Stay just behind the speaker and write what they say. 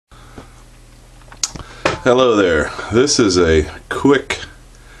Hello there. This is a quick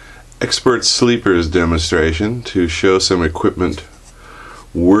expert sleepers demonstration to show some equipment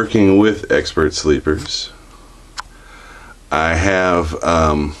working with expert sleepers. I have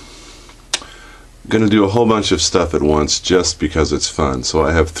going to do a whole bunch of stuff at once just because it's fun. So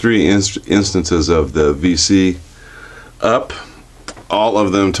I have three instances of the VC up, all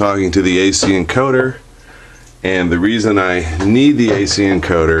of them talking to the AC encoder, and the reason I need the AC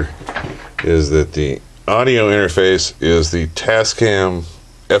encoder is that the audio interface is the Tascam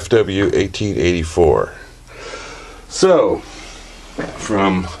FW1884. So,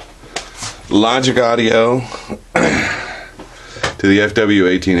 from Logic Audio to the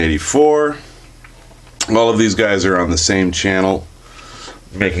FW1884, all of these guys are on the same channel,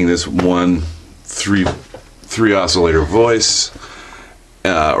 making this one three oscillator voice.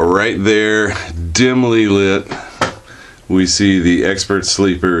 Right there, dimly lit, we see the expert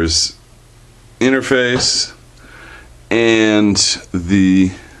sleepers interface and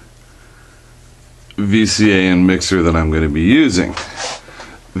the VCA and mixer that I'm going to be using.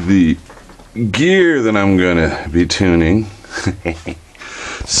 The gear that I'm going to be tuning,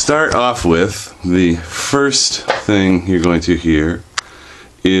 start off with, the first thing you're going to hear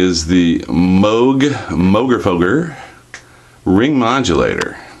is the MoogerFooger ring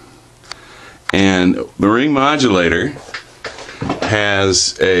modulator. And the ring modulator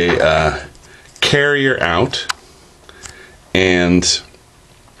has a carrier out, and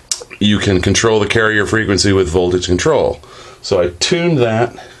you can control the carrier frequency with voltage control. So I tuned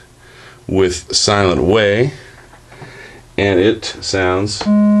that with Silent Way, and it sounds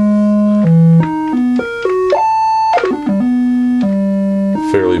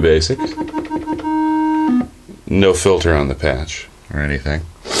fairly basic. No filter on the patch or anything.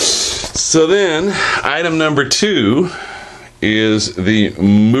 So then, item number 2 is the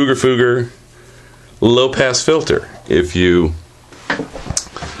MoogerFooger low pass filter. If you,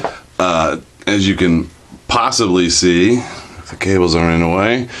 as you can possibly see, if the cables aren't in the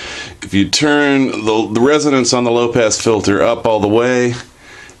way, if you turn the resonance on the low pass filter up all the way,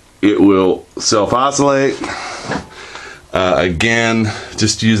 it will self-oscillate. Again,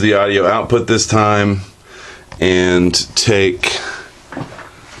 just use the audio output this time and take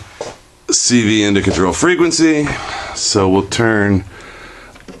CV into control frequency. So we'll turn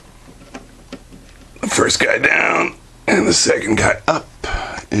the first guy down and the second guy up,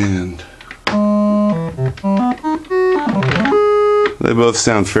 and they both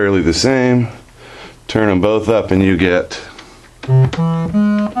sound fairly the same. Turn them both up and you get a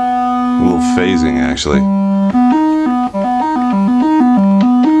little phasing actually.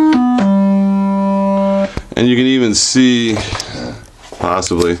 And you can even see,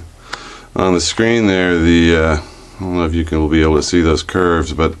 possibly, on the screen there, the, I don't know if you will be able to see those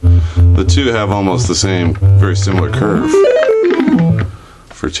curves, but the two have almost the same, very similar curve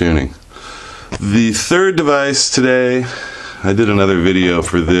for tuning. The third device today, I did another video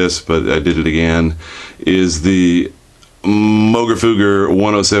for this, but I did it again, is the MoogerFooger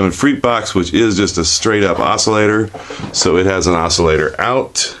 107 FreqBox, which is just a straight up oscillator. So it has an oscillator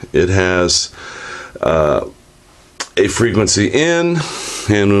out, it has a frequency in,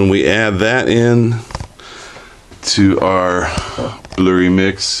 and when we add that in to our blurry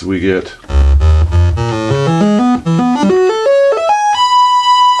mix, we get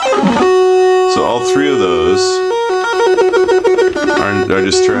so all three of those are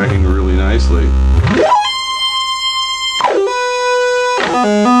just tracking really nicely.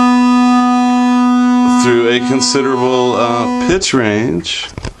 Through a considerable pitch range,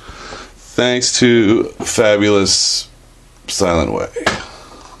 thanks to fabulous Silent Way.